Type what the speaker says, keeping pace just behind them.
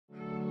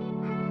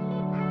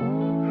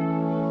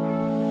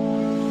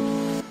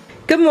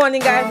Good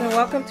morning, guys, and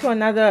welcome to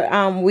another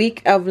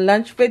week of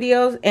lunch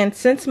videos. And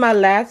since my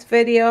last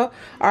video,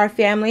 our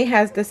family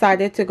has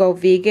decided to go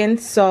vegan,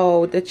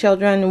 so the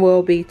children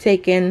will be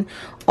taking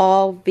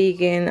all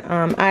vegan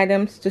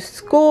items to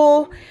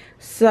school.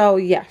 So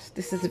yes,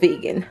 this is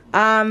vegan.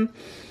 The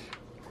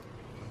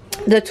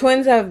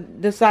twins have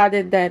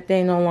decided that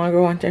they no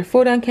longer want their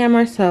food on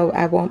camera, so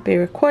I won't be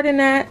recording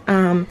that.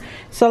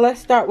 So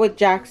let's start with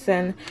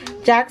Jaxson.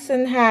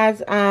 Jaxson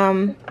has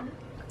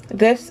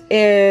this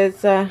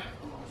is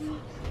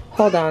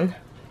hold on,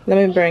 let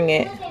me bring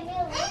it.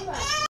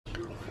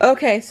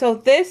 Okay, so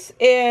this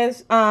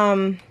is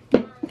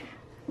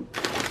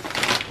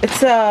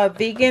it's a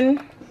vegan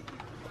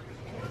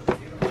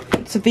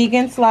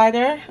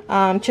slider,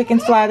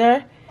 chicken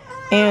slider,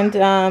 and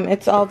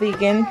it's all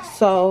vegan.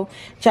 So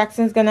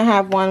Jackson's gonna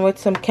have one with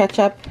some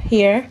ketchup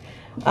here.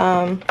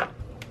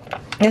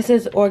 This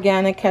is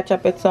organic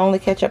ketchup. It's the only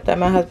ketchup that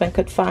my husband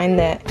could find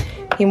that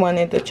he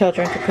wanted the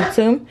children to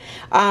consume.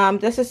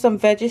 This is some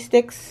veggie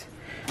sticks.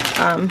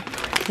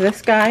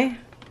 This guy.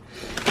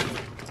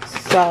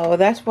 So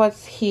that's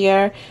what's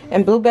here.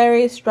 And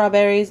blueberries,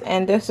 strawberries,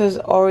 and this is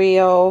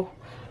Oreo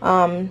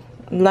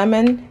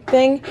lemon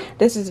thing.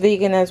 This is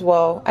vegan as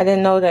well. I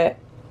didn't know that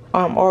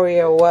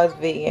Oreo was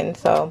vegan,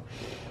 so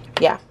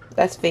yeah,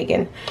 that's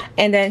vegan.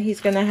 And then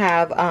he's gonna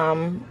have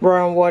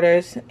Roaring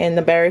Waters in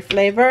the berry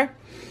flavor.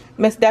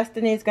 Miss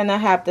Destiny is gonna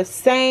have the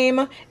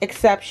same,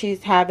 except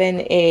she's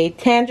having a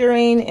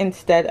tangerine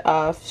instead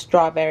of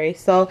strawberry.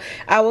 So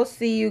I will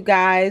see you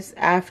guys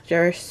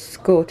after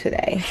school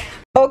today.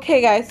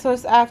 Okay guys, so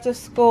it's after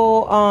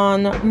school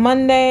on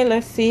Monday.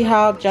 Let's see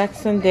how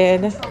Jaxson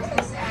did.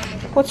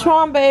 What's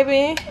wrong,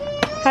 baby?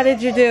 How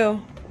did you do?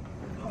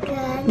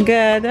 Good.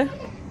 Good.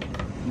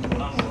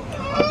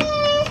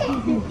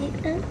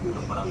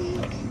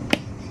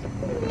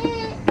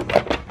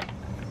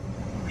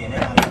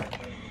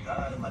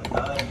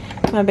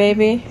 My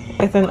baby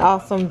is an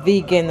awesome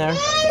veganer.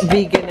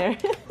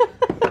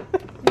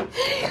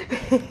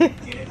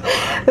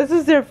 This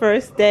is their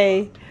first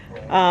day.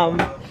 Why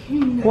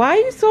are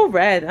you so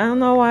red? I don't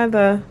know why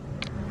the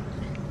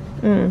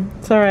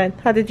so red.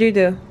 How did you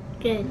do?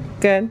 Good.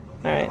 Good?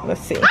 Alright,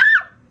 let's see.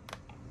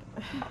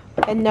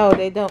 And no,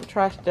 they don't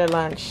trash their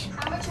lunch.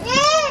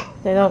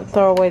 They don't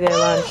throw away their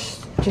lunch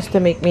just to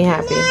make me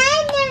happy.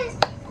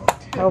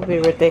 That would be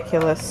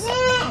ridiculous.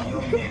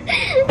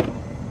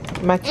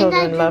 My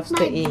children love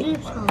to eat.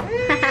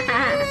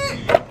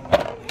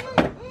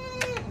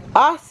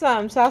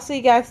 Awesome. So I'll see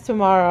you guys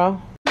tomorrow.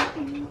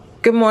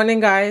 Good morning,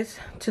 guys.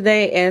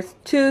 Today is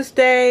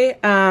Tuesday.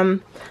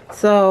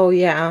 So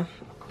yeah,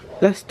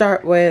 let's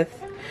start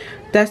with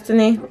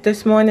Destiny.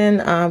 This morning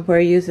we're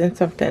using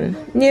something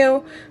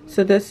new.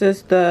 So this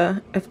is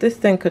the, if this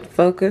thing could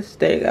focus,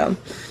 there you go.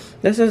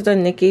 This is the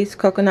Nikki's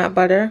coconut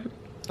butter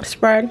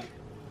spread.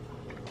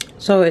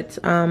 So it's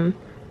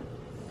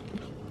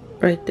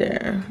right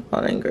there,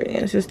 all the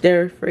ingredients, it's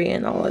dairy free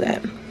and all of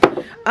that.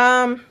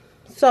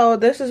 So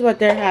this is what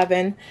they're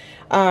having.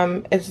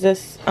 It's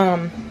this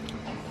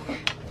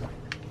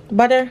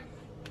butter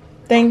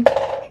thing,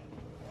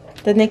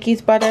 the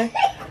Nikki's butter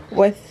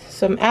with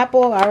some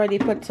apple. I already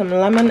put some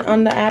lemon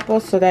on the apple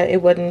so that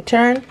it wouldn't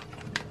turn.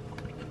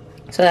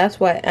 So that's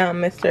what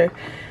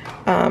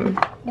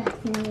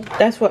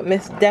that's what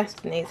Miss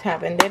Destiny's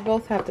having. They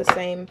both have the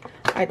same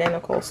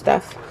identical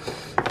stuff.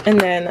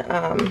 And then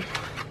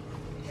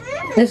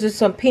this is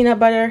some peanut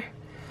butter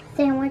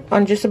sandwich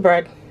on just a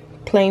bread,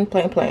 plain.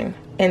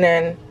 And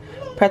then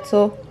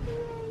pretzel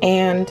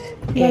and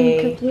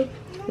a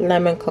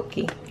lemon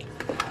cookie,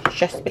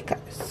 just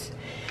because.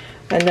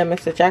 And then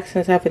Mr.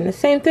 Jackson's having the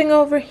same thing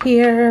over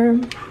here,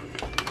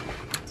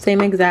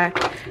 same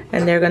exact.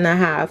 And they're gonna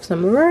have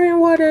some Roaring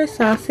Waters.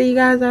 So I'll see you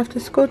guys after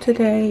school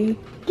today.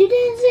 You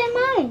didn't say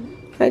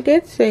mine. I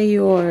did say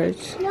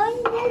yours. No,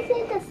 you didn't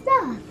say the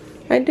stuff.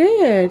 I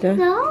did.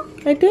 No?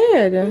 I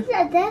did. You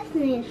said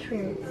Destiny's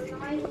first.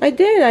 I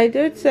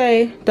did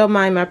say, don't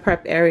mind my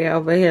prep area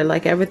over here.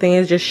 Like everything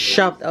is just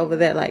shoved over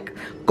there. Like,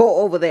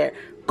 go over there.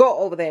 Go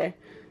over there.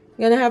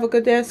 You gonna have a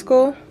good day at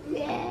school?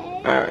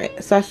 Yeah.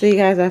 Alright, so I'll see you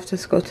guys after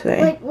school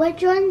today. Wait,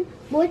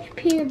 which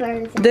peanut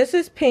butter is that? This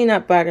is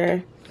peanut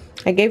butter.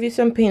 I gave you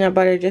some peanut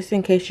butter just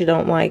in case you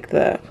don't like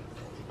the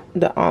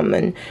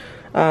almond,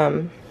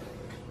 not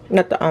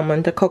the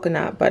almond, the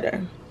coconut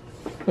butter.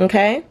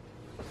 Okay?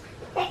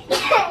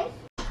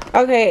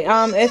 Okay,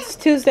 it's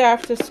Tuesday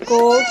after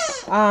school.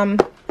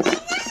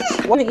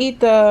 Want to eat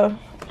the,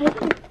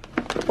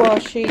 well,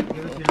 she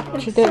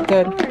did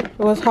good. It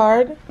was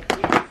hard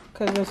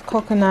because it was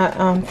coconut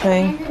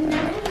thing,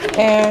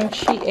 and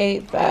she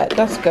ate that.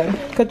 That's good.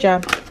 Good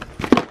job.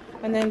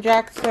 And then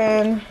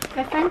Jaxson.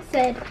 My friend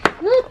said,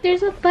 look,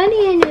 there's a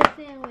bunny in your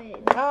sandwich.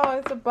 Oh,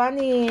 it's a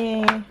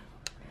bunny.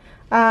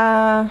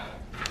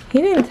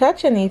 He didn't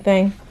touch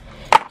anything.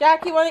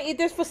 Jack, you want to eat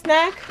this for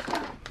snack?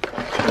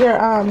 Your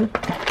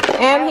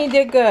and he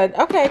did good.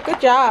 Okay,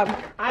 good job.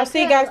 I'll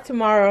see you guys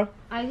tomorrow.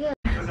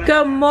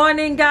 Good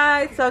morning,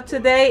 guys. So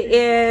today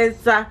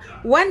is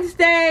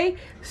Wednesday.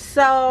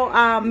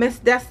 So Miss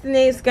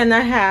Destiny is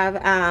gonna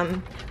have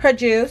her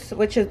juice,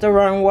 which is the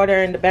roaring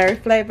water and the berry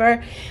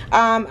flavor.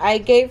 I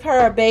gave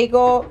her a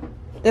bagel.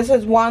 This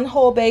is one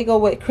whole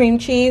bagel with cream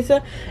cheese,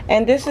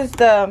 and this is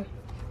the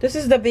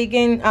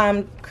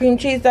vegan cream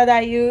cheese that I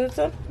use,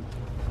 and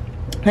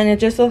it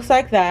just looks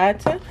like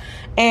that.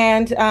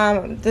 And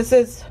this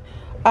is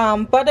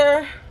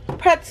butter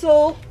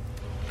pretzel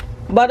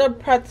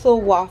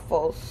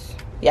waffles.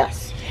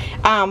 Yes.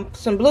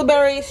 Some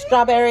blueberries,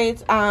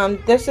 strawberries.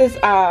 This is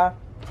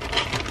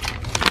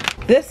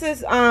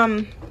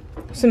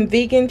some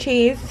vegan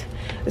cheese.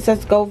 It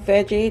says go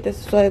veggie.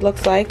 This is what it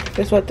looks like.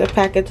 This is what the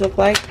package looks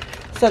like.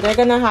 So they're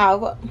gonna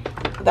have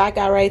that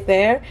guy right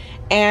there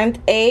and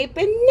a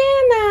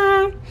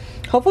banana.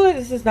 Hopefully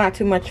this is not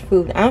too much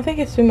food. I don't think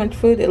it's too much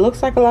food. It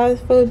looks like a lot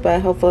of food,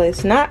 but hopefully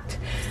it's not.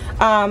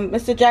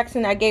 Mr.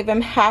 Jackson, I gave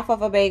him half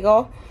of a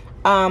bagel.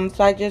 So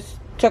I just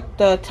took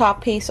the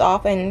top piece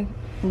off and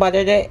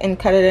buttered it and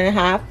cut it in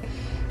half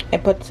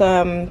and put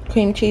some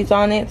cream cheese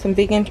on it, some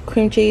vegan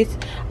cream cheese,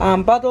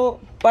 butter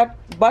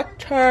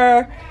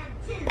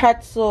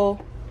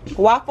pretzel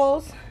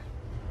waffles.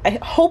 I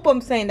hope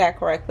I'm saying that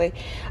correctly.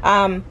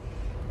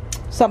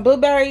 Some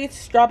blueberries,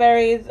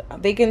 strawberries,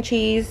 vegan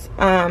cheese,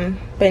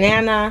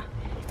 banana,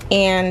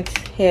 and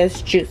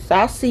his juice.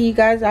 I'll see you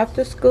guys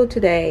after school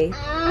today.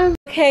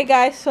 Okay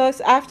guys, so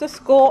it's after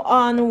school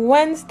on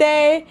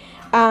Wednesday.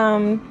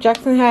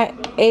 Jackson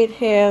had ate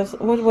his,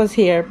 what was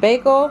here,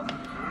 bagel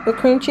with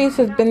cream cheese,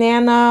 his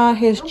banana,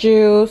 his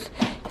juice.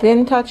 He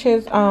didn't touch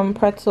his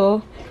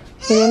pretzel.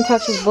 He didn't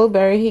touch his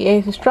blueberry. He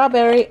ate his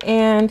strawberry,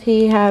 and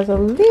he has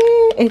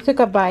he took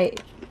a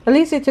bite. At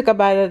least he took a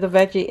bite of the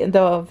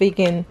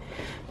vegan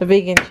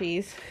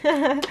cheese.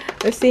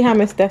 Let's see how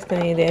Miss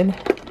Destiny did.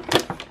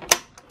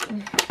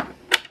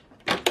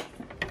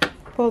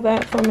 Pull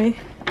that for me.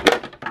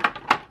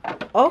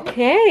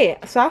 Okay,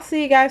 so I'll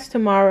see you guys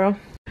tomorrow.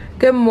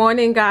 Good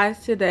morning,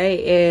 guys.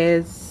 Today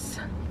is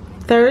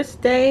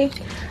Thursday.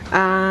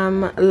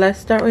 Let's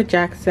start with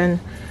Jackson.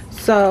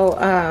 So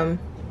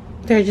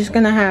they're just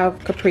gonna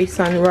have Capri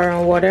Sun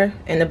roaring water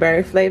in the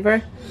berry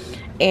flavor,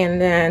 and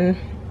then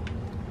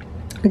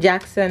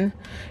Jackson,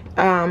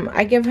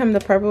 I give him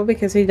the purple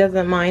because he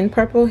doesn't mind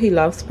purple. He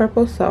loves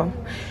purple, so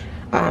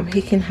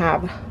he can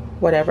have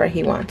whatever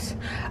he wants.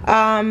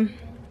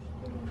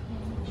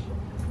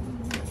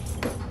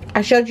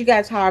 I showed you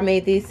guys how I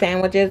made these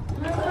sandwiches.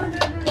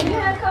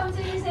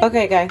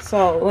 Okay guys,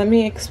 so let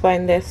me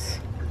explain this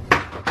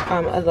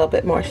a little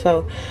bit more.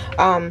 So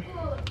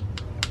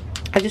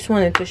I just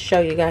wanted to show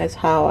you guys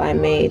how I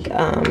made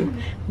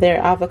their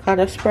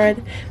avocado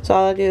spread. So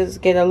all I do is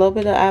get a little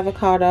bit of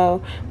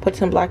avocado, put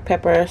some black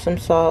pepper, some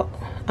salt,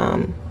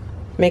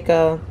 make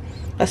a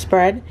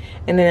spread,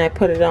 and then I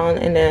put it on,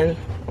 and then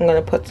I'm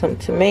gonna put some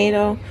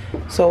tomato.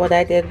 So what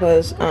I did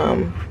was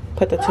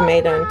put the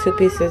tomato in 2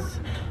 pieces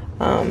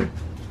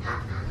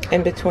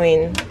in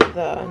between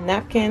the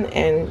napkin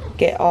and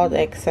get all the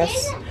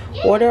excess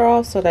water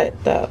off so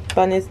that the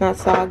bun is not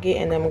soggy,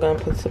 and then I'm gonna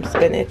put some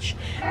spinach,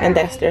 and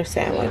that's their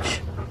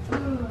sandwich.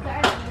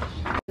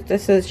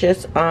 This is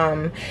just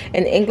an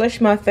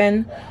English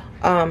muffin,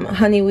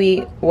 honey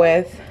wheat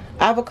with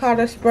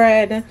avocado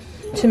spread,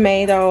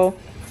 tomato,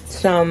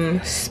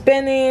 some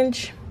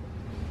spinach,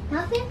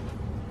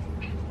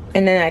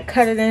 and then I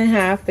cut it in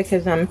half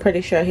because I'm pretty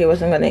sure he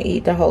wasn't gonna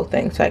eat the whole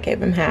thing, so I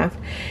gave him half.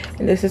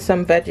 And this is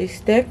some veggie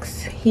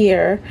sticks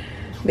here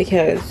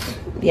because,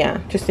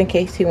 yeah, just in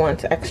case he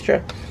wants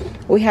extra.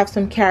 We have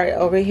some carrot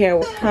over here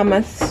with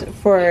hummus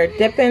for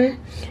dipping.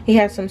 He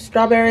has some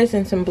strawberries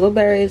and some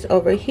blueberries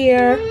over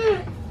here.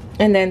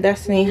 And then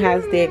Destiny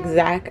has the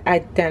exact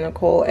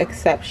identical,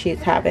 except she's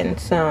having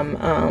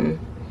some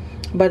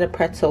butter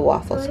pretzel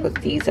waffles,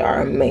 because these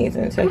are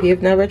amazing. So if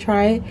you've never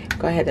tried,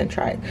 go ahead and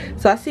try it.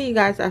 So I'll see you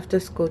guys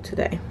after school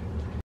today.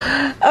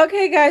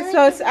 Okay guys,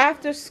 so it's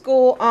after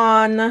school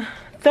on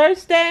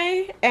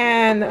Thursday,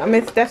 and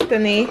Miss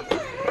Destiny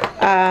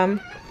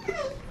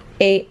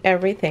ate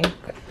everything.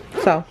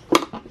 So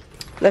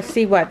let's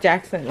see how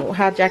Jackson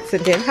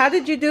did. How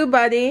did you do,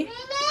 buddy?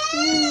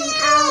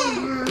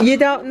 You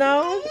don't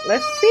know?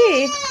 Let's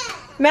see.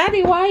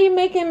 Maddie, why are you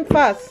making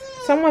fuss?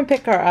 Someone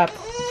pick her up.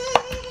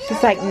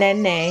 She's like,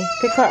 Nene,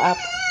 pick her up.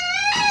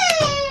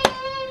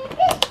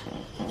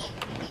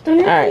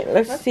 Alright,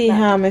 let's see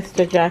how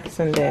Mr.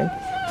 Jackson did.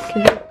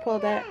 Can you pull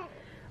that?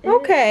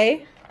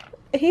 Okay.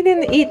 He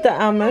didn't eat the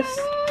hummus.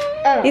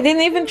 He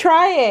didn't even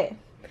try it.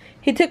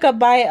 He took a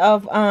bite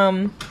of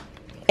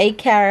a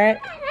carrot,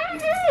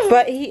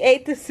 but he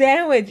ate the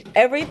sandwich,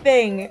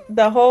 everything.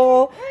 The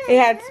whole, it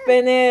had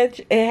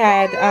spinach, it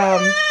had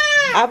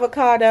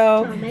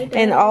avocado,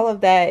 and all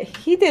of that.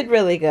 He did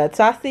really good.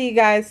 So I'll see you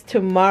guys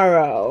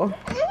tomorrow.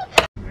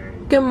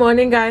 Good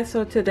morning, guys.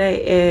 So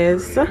today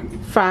is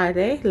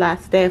Friday,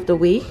 last day of the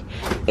week,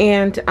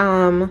 and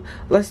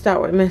let's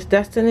start with Miss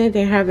Destiny.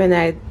 They have an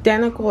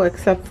identical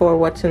except for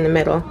what's in the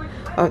middle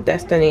of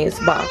Destiny's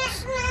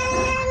box.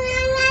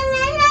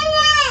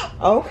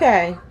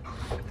 Okay.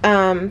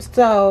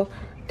 So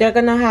they're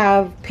gonna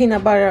have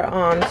peanut butter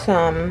on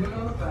some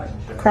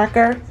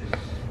cracker,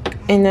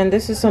 and then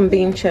this is some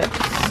bean chips.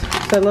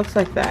 So it looks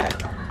like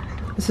that.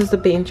 This is the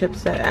bean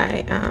chips that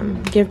I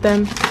give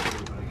them.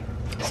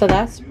 So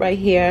that's right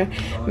here.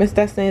 Miss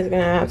Destiny is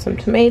gonna have some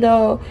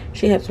tomato.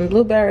 She has some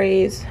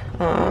blueberries,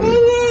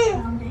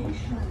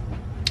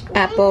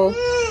 apple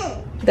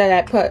that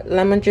I put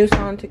lemon juice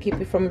on to keep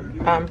it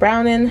from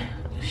browning.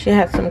 She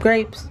had some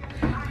grapes,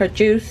 her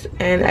juice,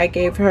 and I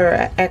gave her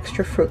an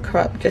extra fruit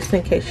cup just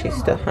in case she's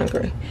still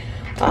hungry.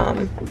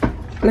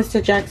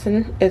 Mr.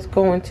 Jackson is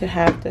going to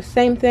have the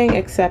same thing,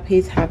 except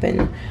he's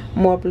having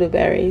more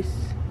blueberries.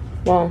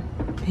 Well,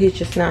 he's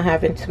just not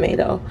having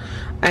tomato.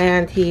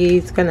 And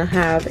he's gonna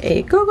have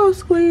a go-go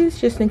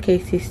squeeze just in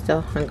case he's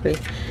still hungry.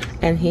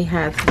 And he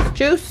has his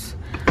juice,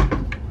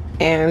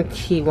 and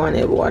he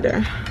wanted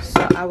water.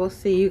 So I will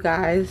see you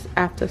guys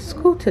after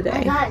school today.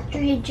 I got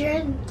 3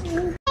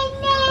 drinks.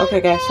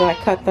 Okay guys, so I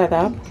cut that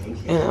up,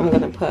 and I'm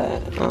gonna put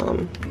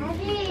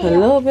a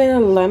little bit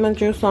of lemon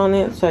juice on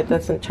it so it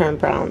doesn't turn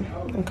brown.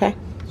 Okay,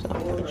 so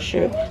I'm gonna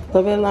shoot a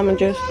little bit of lemon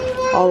juice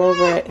all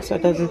over it so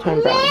it doesn't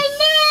turn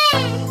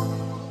brown.